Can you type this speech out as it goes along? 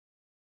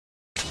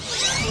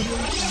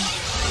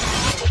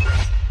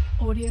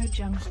Audio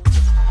Jungle.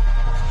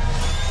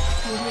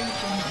 Audio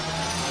Jungle.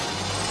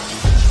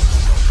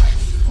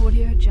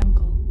 Audio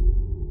Jungle.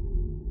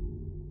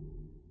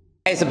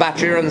 It's the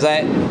battery runs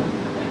out.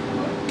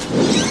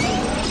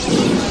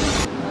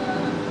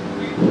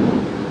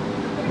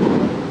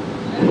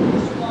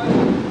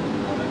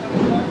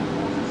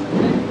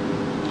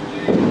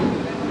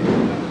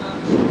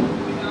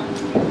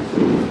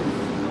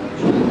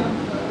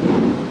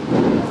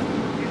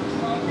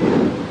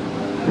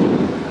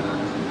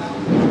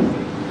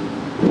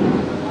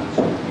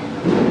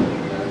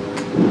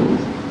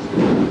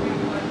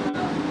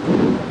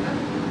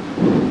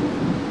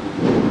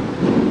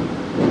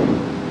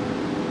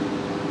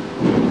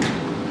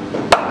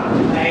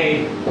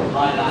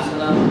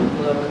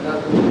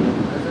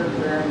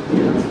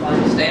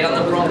 Stay on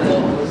the front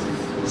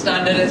foot.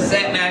 Standard is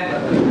set now.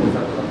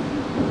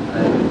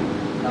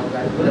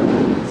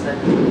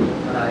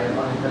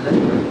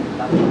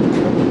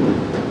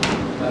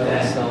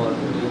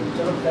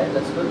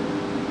 That's good.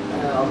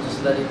 I'll just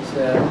let it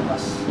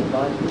pass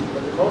by.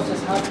 But the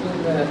process has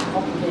been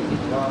complicated.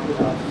 I've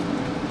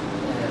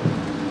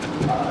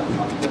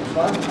been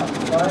trying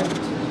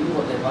to do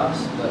what they've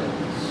asked, but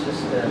it's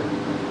just,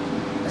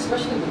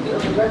 especially with the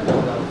other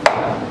record of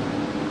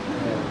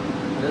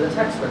the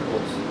tax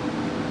records.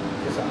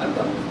 Because I've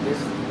got this,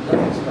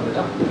 nothing's coming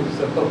up.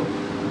 So,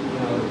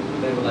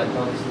 they were like,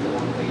 "Oh, this is the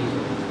one page,"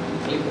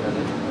 and clicking on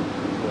it.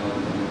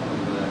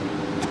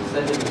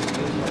 Sending me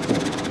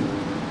screenshots.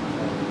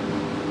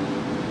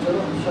 So,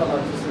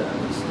 inshallah, just at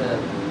least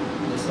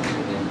there's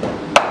something there.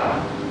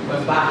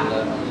 We're back.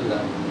 I'll do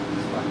that.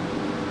 It's fine.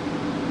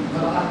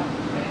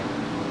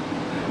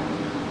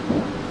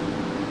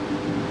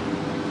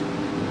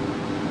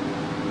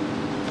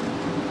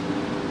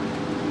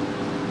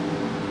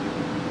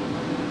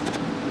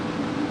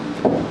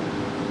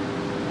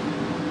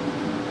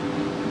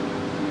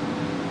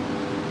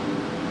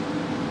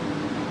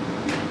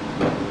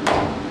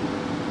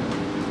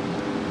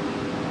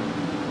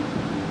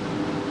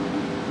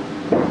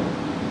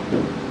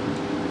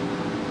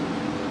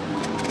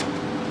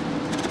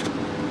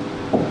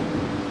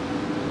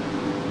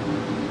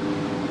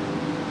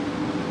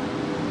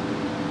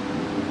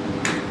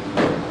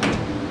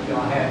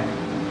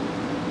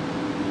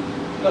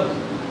 Look.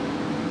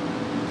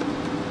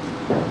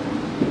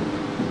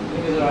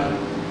 Fingers are right.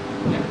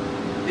 Yeah.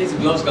 These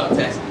gloves got a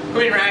test.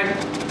 Coming round.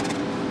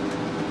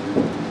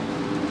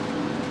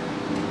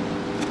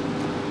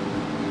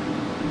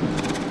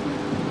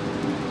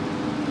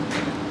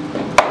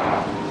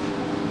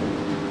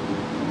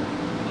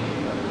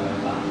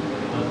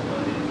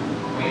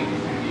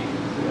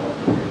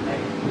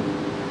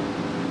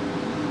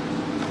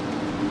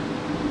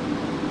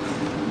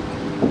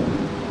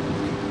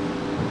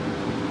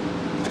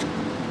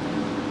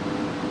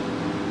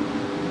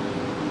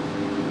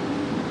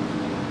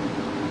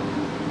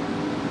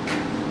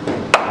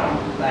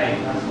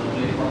 That's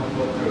lovely. Front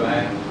foot through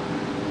out.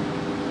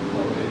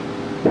 Lovely.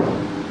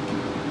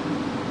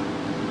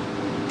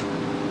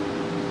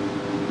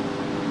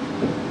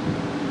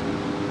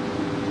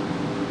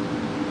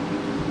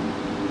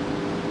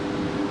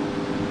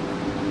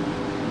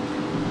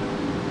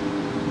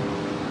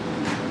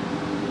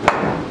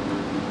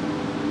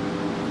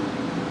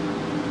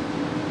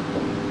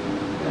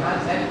 Good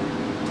hands, eh?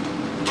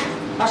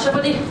 Asha,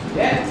 buddy?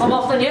 Yeah. I'm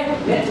off then,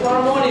 yeah? Yeah,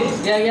 tomorrow morning.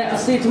 Yeah, I'll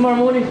see you tomorrow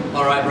morning.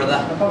 Alright, brother.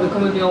 I'll probably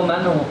come with the old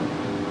man or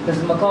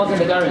because my car's in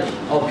the garage.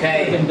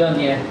 Okay. It's been done,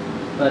 yeah.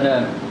 But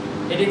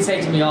they did say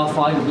to me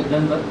R5 would be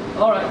done, but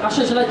alright,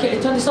 Asha, shall I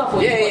turn this off?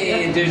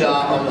 Yeah, do that.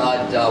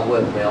 I'll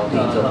work my own heat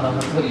up.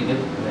 That's what you do.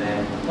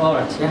 Yeah.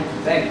 Alright, yeah.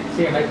 Thanks.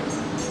 See you, mate.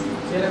 See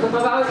you in a couple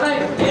of hours,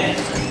 mate. Yeah.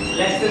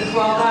 Less than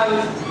 12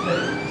 hours.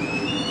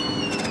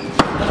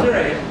 Under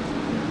it.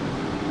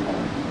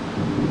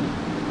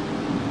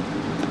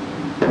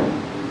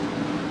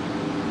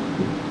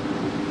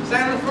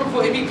 Stay on the front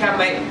foot if you can,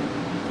 mate.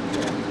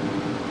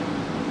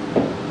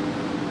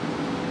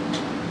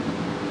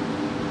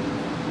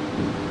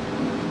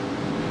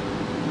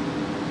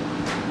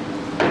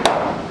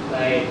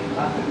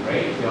 That's a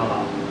great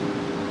job.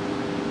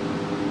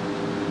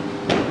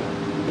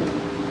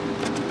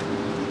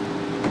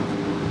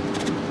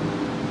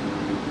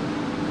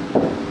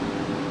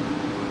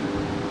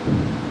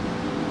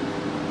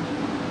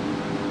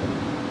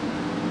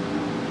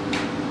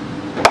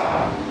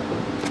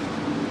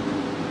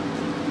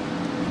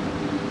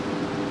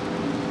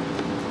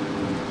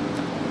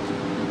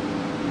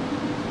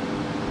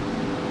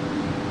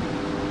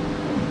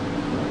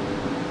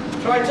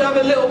 Try to have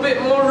a little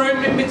bit more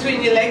room in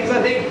between your legs.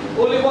 I think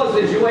all it was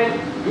is you went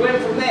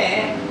from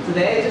there to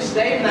there, just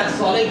stay in that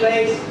solid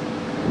base.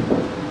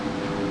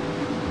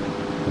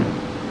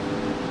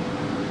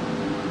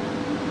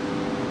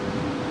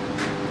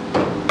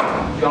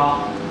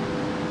 Shot.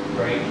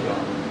 Great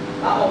shot.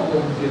 That one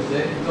was just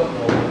it. It's up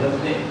normal,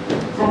 doesn't it?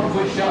 Front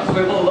foot shots,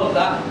 we will love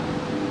that.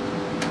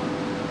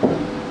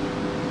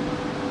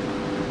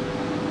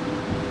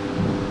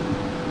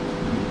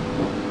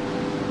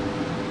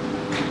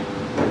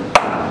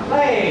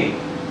 Hey!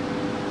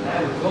 Now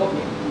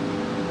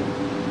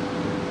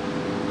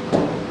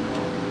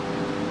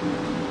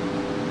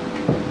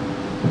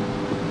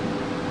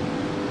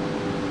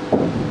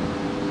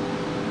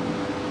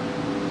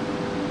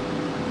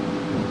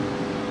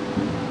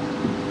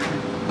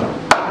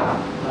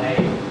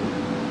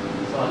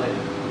solid.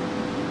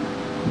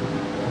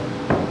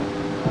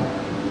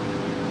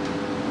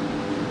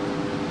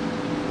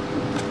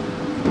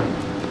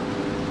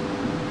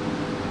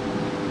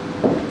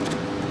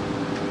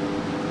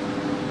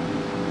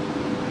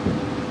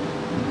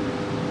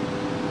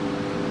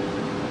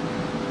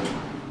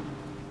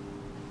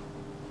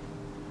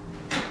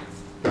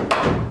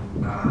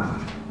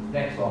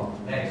 Next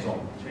one, next one.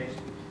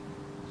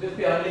 Just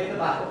behind, lift the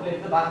back up,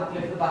 lift the back up,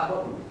 lift the back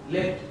up,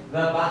 lift the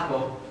back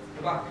up.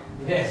 The back.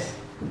 Yes.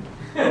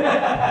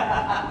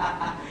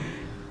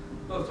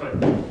 Oh, sorry.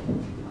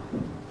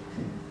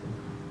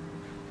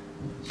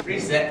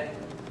 Reset.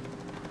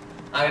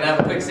 I'm going to have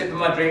a quick sip of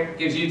my drink.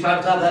 Gives you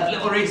time to have that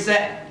little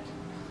reset.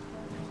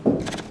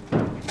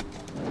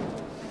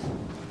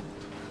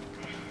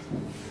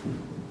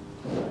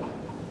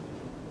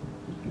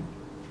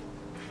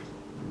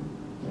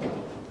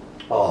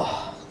 Oh.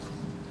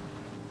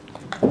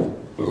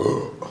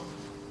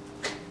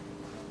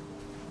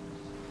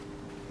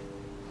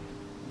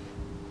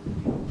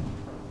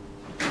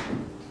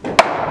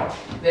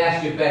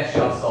 That's your best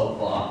shot so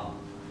far.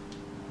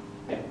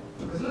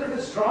 Because look at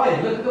the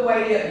stride, look at the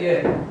way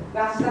you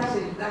that's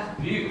it,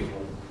 that's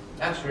beautiful.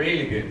 That's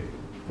really good.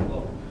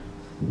 Oh.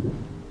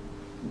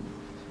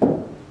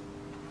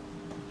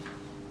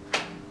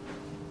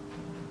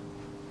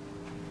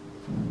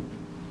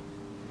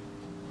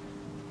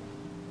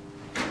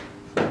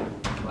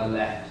 My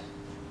left.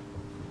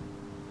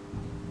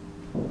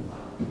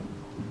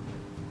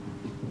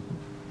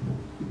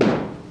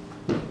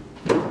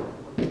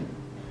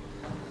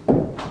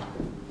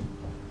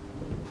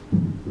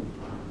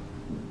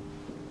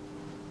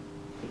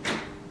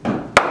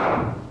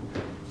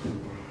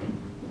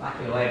 Back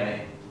it away,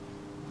 mate.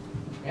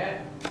 Yeah?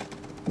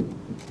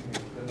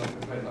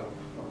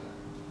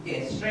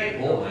 Yeah, straight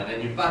ball, man,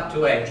 and you backed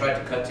away and tried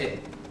to cut it.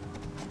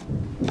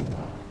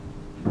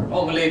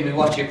 Don't believe me,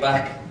 watch it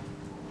back.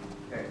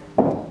 Okay.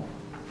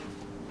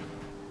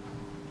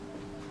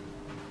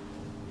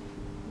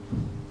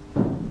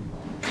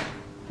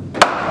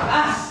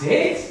 That's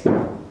it!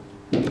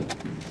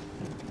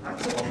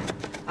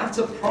 That's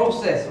a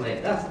process,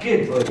 mate. That's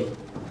good, buddy.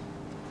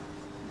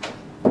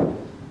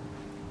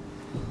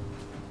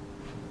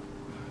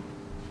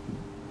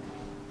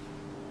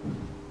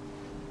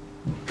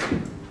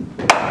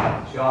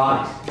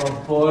 Shot,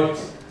 front foot.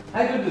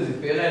 How good does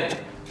it feel, ain't it?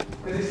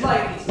 Because it's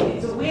like,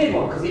 it's a weird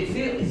one, because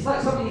it's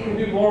like something you can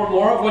do more and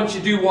more of once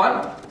you do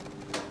one.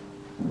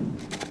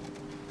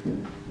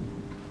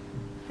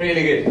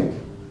 Really good.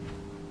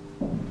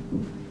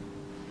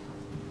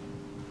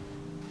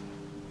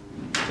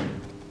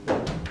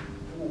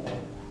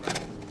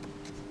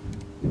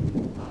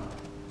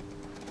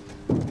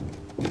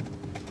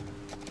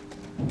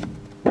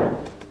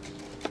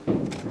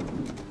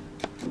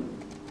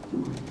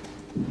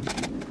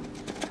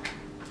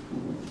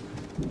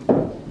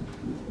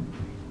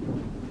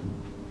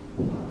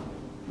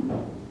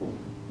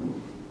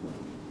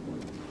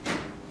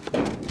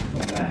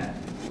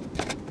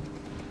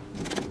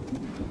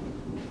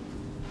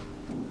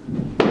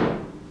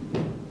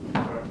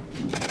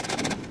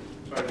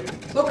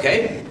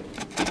 Okay.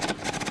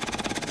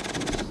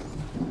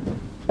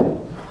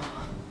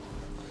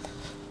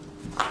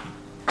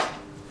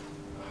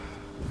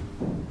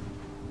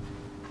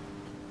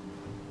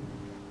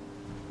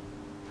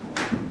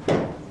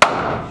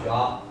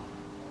 Shot.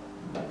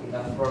 Keep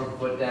that front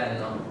foot down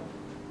now.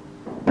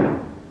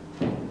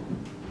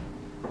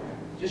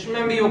 Just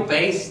remember your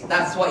base,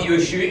 that's what you were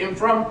shooting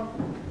from.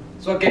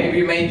 That's what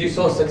made you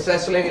so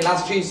successful in your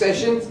last 3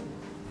 sessions.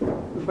 The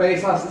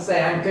base has to stay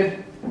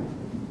anchored.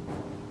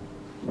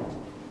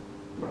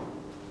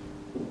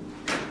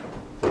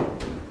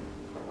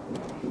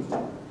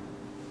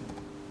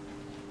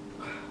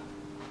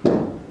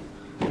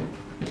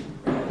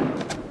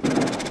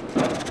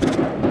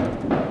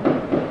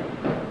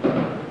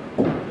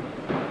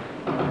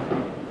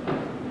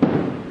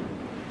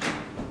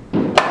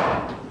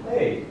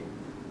 Hey,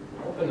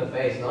 open the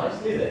face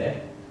nicely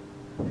there.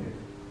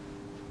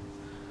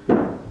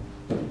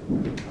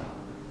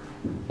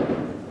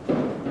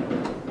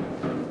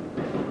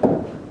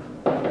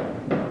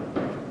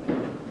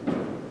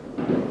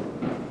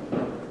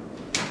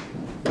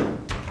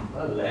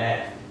 The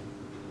left.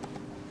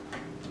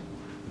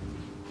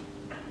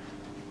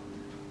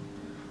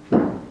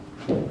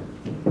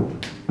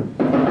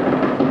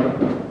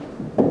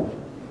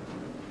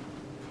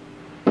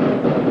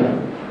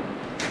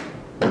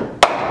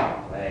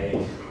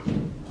 Right.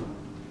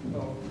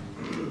 Oh.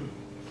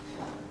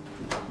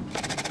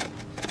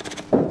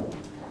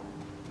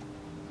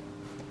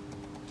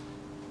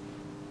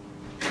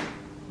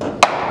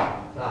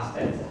 That's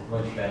better,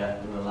 much better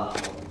than the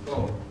last one.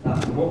 Oh.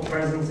 That's more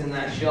presence in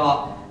that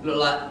shot. Look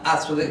like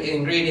that's what the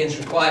ingredients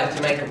required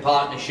to make a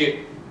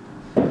partnership.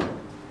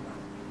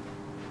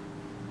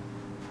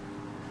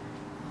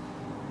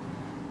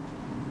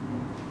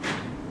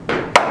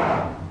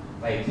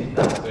 Wait,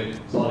 that's good.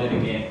 Solid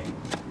again.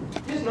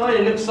 Just know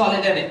it looks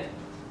solid, doesn't it?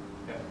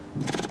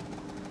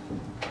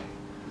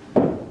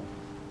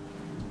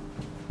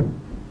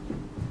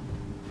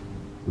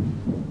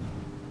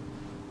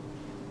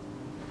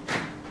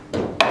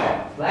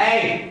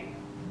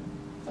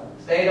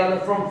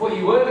 the front foot.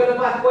 You were going the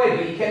back way,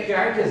 but you kept your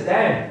anchors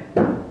down.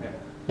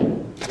 Yeah.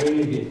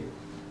 Really good.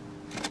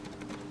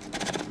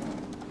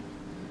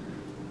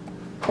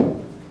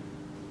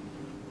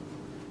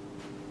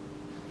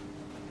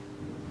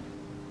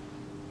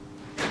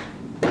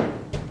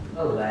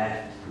 The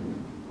left.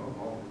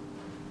 Oh.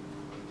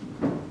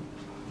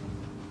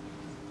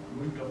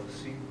 Moved off the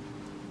seat.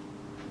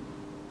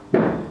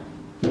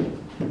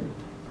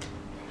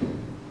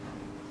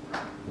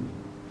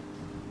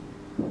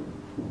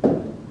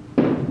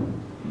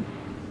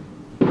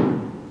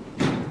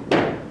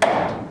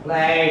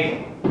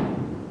 Leg.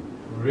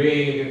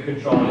 Really good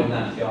control in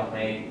that shot,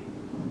 mate.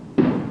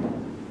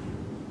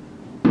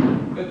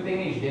 Good thing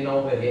is you didn't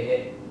overhit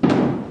it.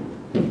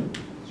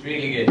 It's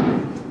really good.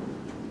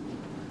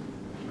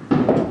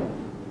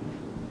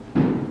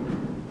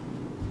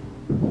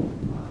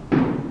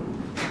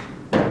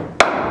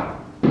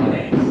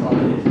 Leg,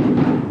 solid.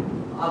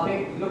 I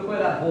think, look where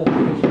that ball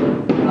finished.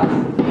 That's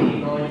the key, you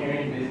know, when you're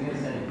in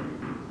business and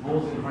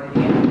ball's in front of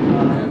you. You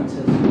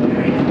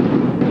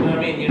know what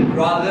I mean?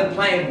 Rather than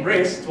playing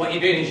wrist, what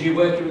you're doing is you're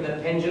working with a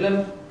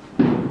pendulum.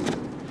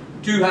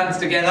 Two hands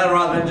together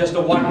rather than just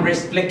a one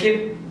wrist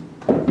flicking.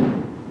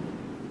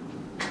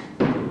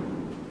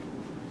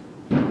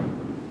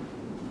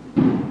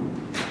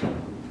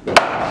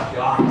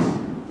 Shots.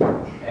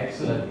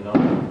 Excellent, you know.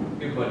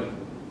 Good one.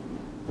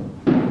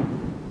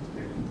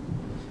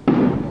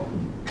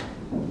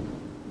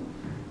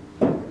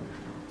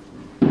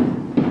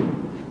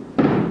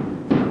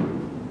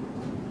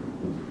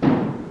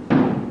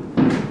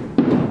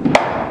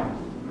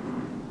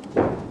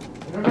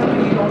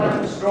 Remember, you don't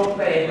have to stroke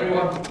play,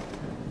 everyone.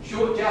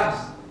 Short jabs.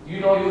 You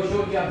know your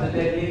short jabs are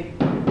deadly.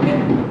 Yeah.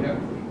 Yeah.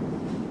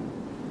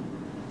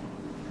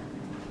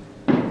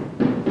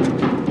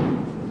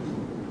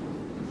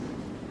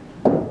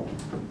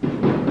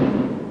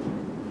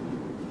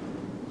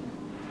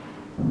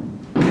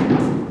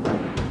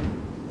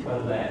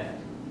 Well there.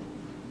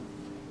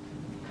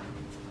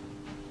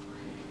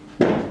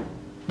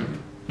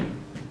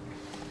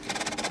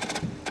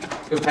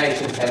 Good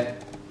patience, head.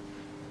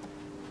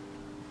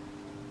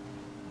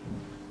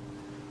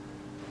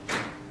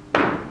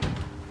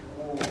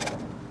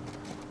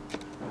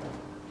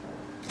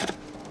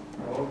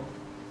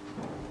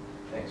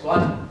 Next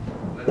one.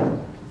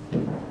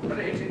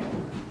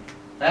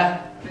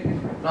 There?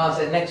 No, I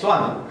said next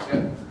one.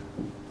 Yeah.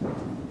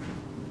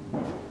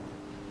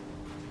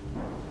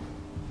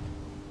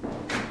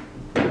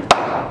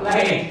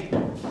 Play.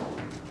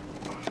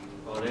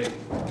 Body.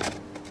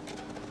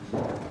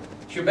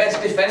 It's your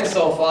best defence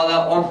so far,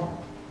 that one.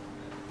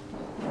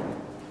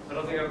 I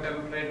don't think I've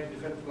ever played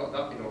defence like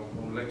that, you know,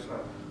 on the leg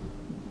side.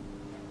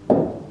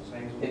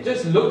 It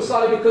just looks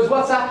solid because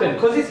what's happened?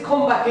 Because it's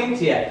come back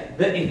into you,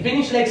 that it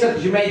finished legs up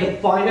because you made the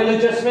final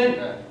adjustment.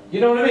 Yeah.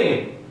 You know what I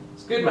mean?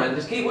 It's good, man.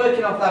 Just keep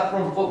working off that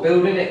front foot,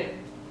 building it.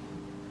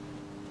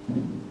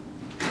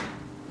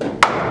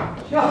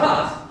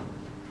 Shot!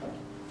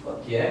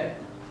 Fuck yeah.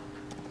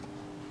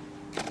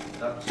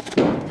 That's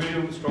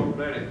really strong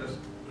player. That's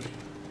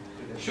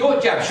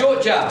Short jab,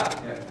 short jab.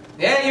 yeah.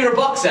 Yeah, you're a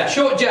boxer.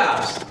 Short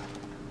jabs.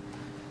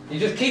 You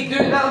just keep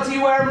doing that until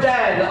you wear them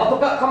down. The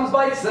uppercut comes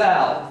by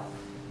itself.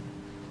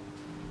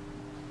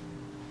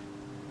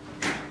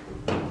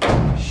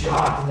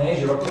 Shot, and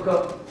there's your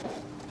uppercut.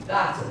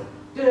 That's a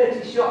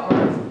dirty shot,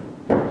 man.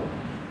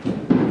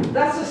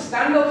 That's a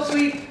stand-up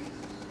sweep.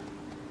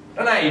 I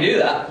don't know how you do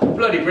that.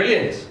 Bloody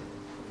brilliant.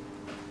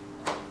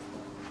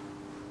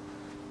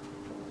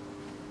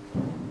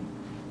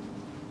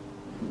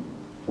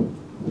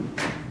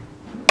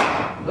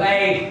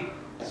 Blade.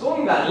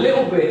 Swung that a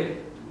little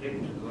bit.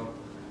 Linked as well.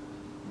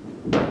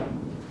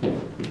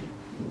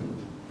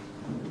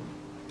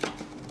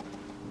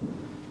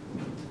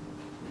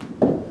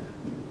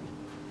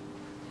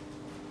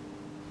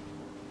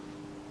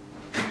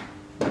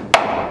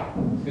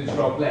 Good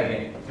stroke leg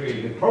in. It's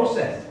really good.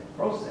 Process.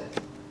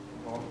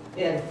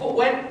 Yeah, the foot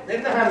went,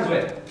 then the hands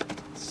went.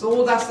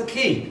 So that's the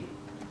key.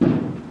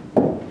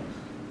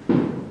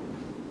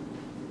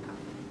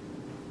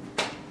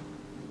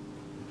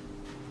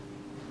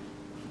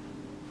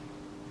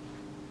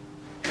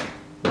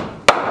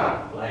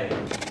 Play.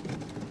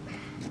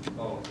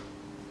 Oh.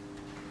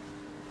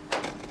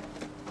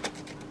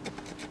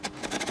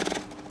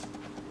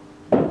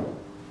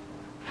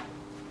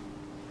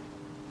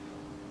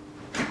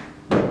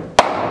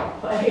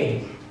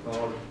 Play.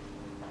 Oh.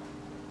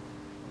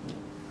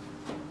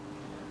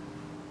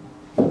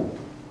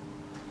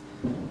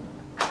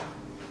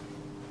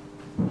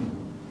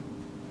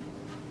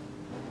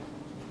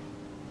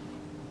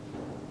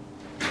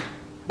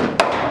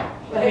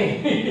 Play.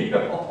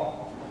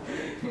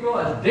 You know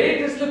what?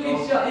 Dangerous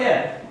looking shot,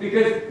 yeah.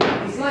 Because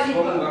it's like you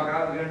Swung got. back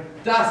out again.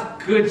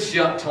 That's good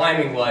shot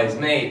timing wise,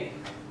 mate.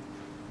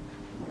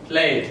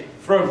 Played.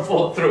 Front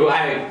foot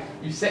throughout.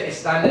 You set your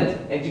standard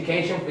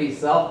education for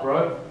yourself,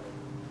 bro.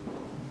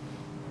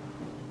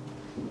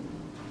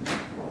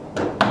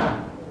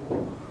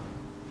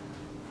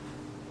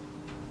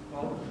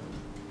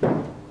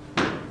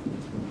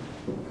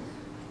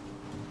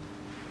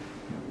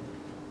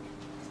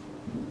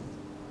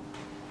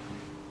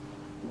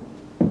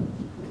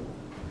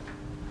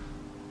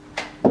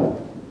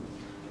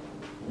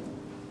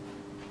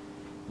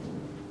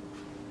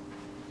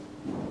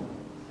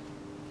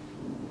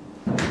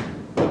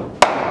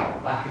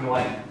 and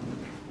white.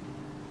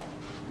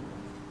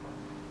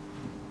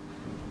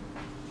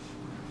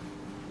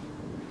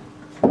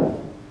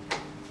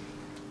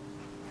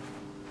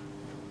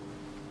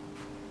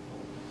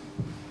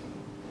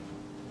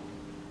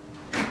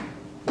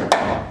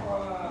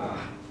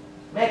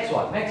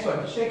 Next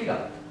one, just shake it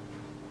up.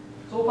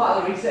 It's all part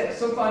of the reset.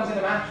 Sometimes in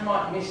a match you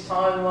might miss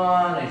time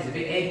one, it's a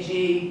bit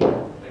edgy.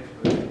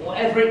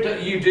 Whatever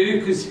you do,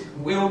 because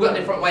we all got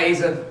different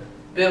ways of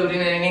building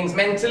innings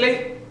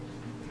mentally.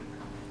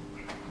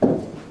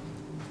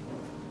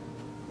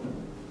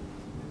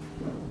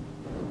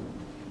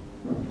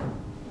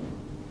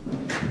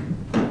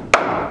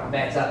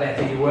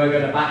 Better, you were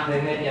going to back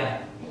then, didn't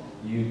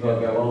you? You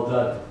bugger, well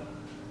done.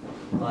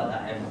 Like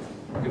that,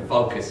 Hemant. Good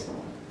focus.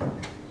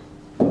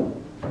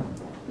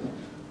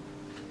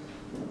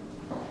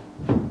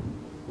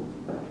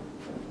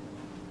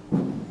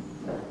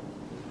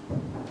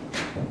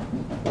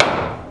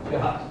 Good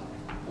heart.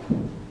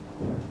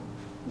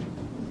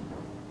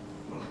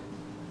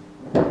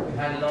 Good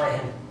hand and eye,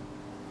 Hemant.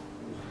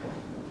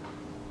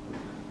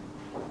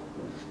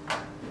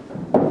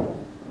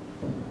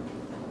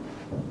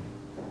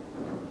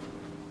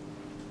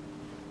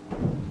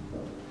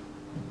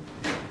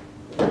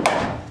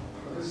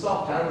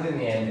 Soft hands in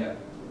the end. Yeah.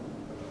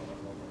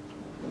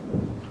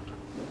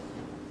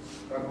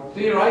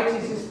 To your right,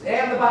 it's just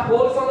on the back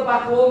wall, it's on the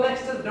back wall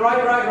next to the right.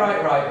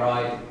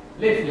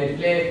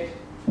 Lift.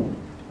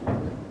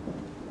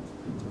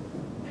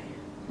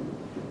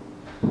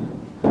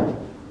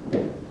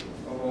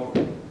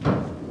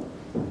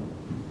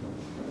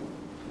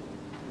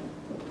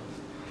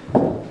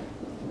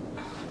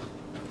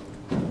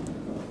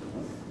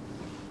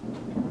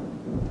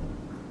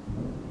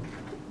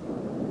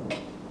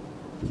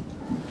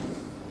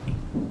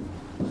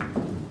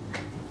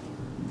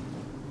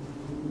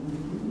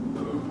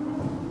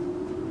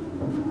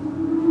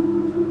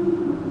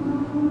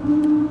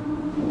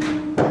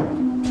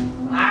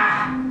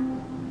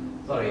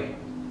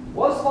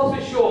 Was supposed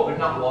to be short, but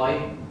not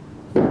wide.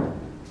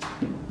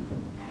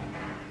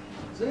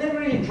 So I never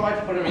really tried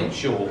to put them in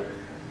short.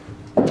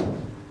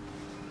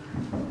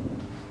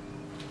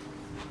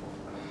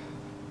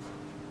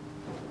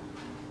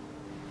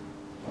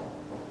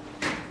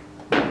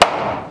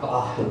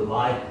 Oh,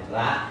 like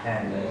that,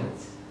 Hemant.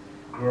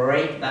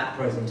 Great, that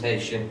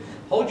presentation.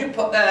 Hold your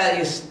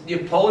pose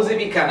if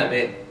you can a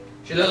bit.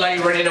 Should look like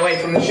you're running away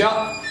from the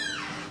shot.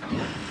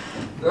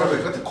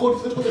 Got the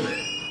code for the toilet.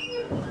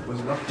 Was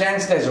it up?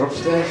 Downstairs or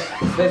upstairs?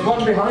 There's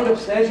one behind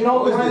upstairs, you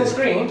know, behind the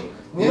screen.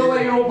 You know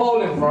where you're all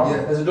bowling from?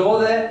 Yeah. There's a door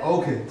there.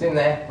 Okay. It's in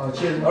there. Oh,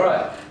 cheers.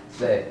 Alright,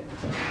 stay.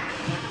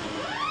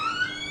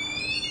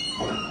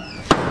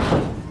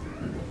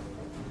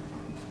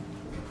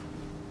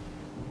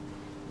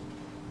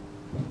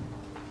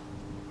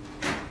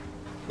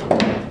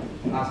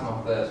 That's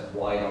my first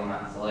wide on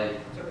that side.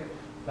 Okay.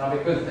 Now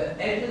because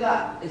the edge of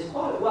that is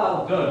quite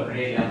well done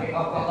really. I think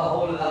I've got the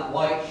whole of that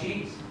white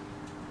sheet.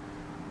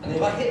 And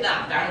if I hit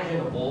that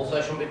damaging the ball, so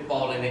I shouldn't be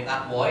bowling it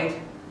that wide.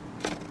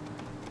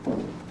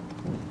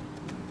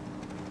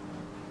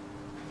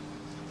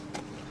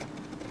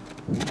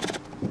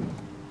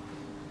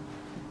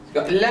 It's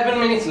got 11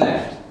 minutes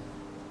left.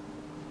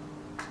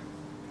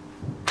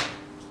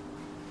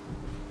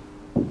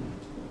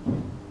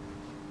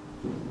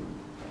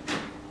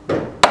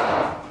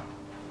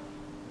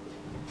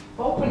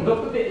 Opened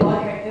up a bit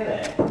like I did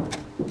there.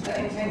 Is that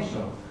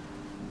intentional?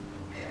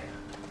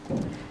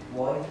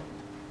 Why?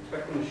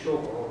 Expecting a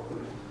short or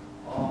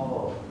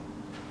Oh.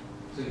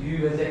 So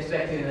you was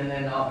expecting and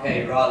then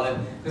okay rather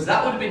than because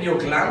that would have been your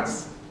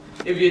glance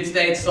if you'd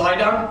stayed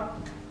side on.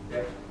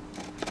 yeah.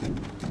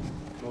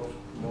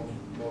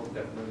 Most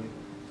definitely.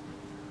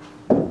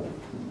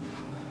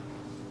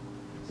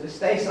 So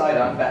stay side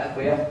on better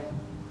for you.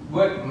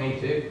 Work for me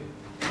too.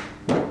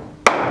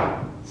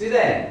 See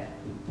there?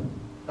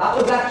 That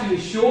was actually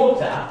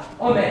shorter,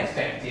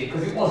 unexpected,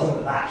 because it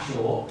wasn't that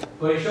short.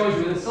 But it shows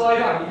you with the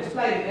side on, you just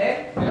played it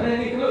there, and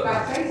then you can look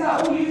back and say, is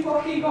that all you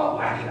fucking got?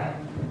 Wacky that.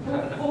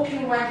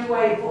 Fucking wacky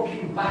way,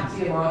 fucking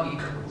batty him out, you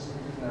cunt.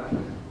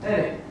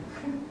 Anyway.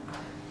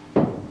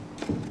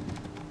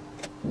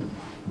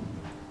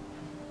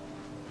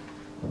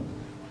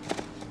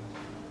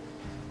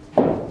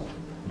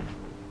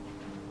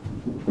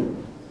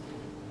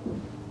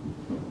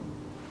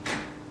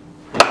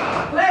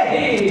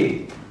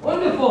 Play!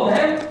 Wonderful,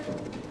 man.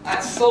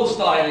 That's so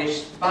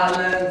stylish.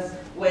 Balanced,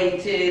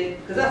 weighted,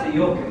 because that's what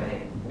you're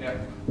coming. Yeah.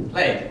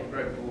 Play.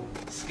 Very cool.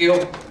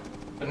 Skill.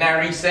 But now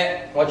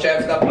reset. Watch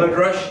out for that blood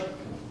rush.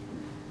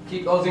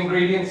 Keep those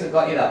ingredients that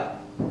got you that.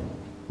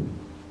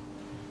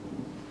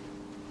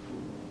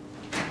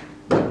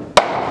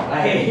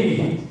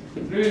 Hey!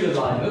 Through the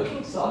line.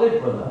 Looking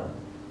solid, brother.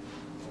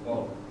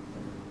 Wow.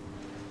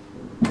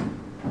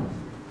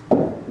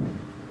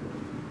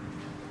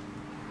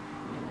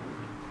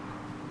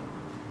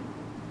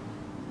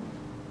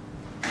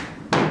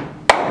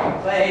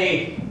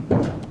 Play.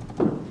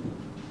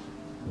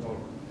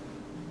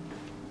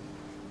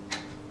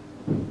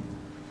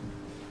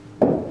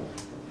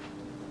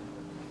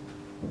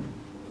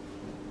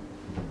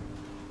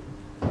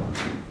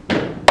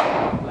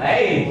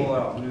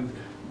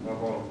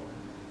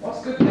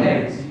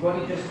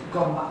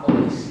 gone back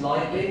only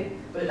slightly,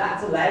 but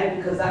that's allowed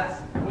because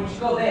that's, once you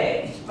go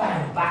there, it's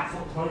bang, back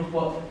foot punch,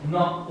 but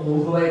not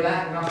all the way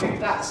back. And I think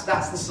that's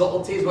the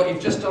subtleties, what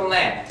you've just done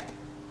there.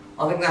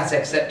 I think that's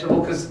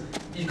acceptable because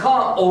you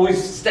can't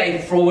always stay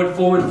forward,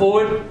 forward,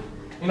 forward.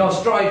 You know,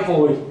 stride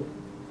forward.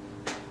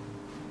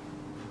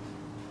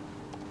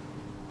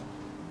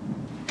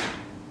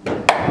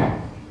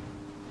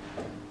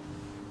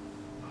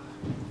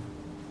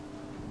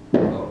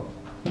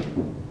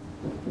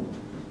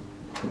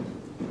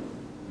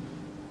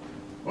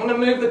 I'm going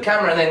to move the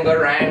camera and then go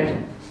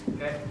around.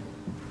 Okay.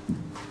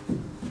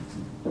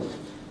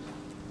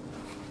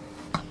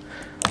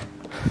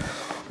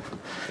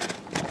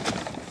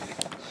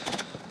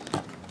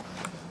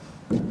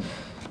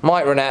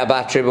 Might run out of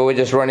battery, but we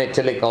just run it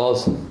till it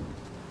goes.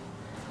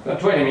 Got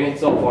 20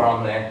 minutes so far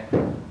on there.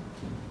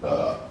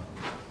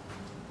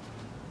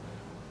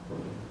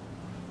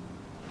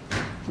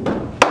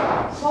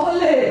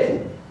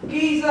 Solid!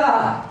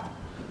 Geezer!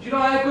 Do you know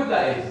how good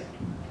that is?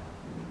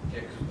 Yeah,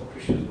 because we've got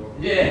pictures as well.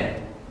 Yeah.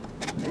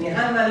 And your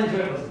hand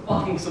management was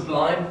fucking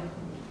sublime.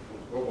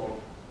 Oh,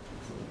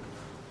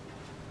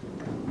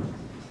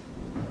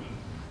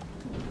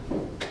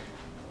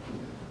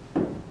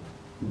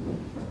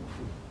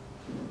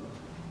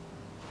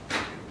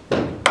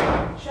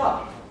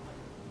 Shot.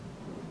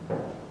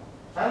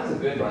 Hands are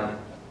good, man.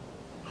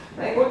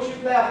 I think once you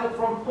play off the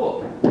front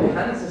foot, your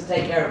hands just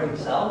take care of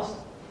themselves.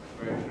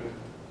 very true.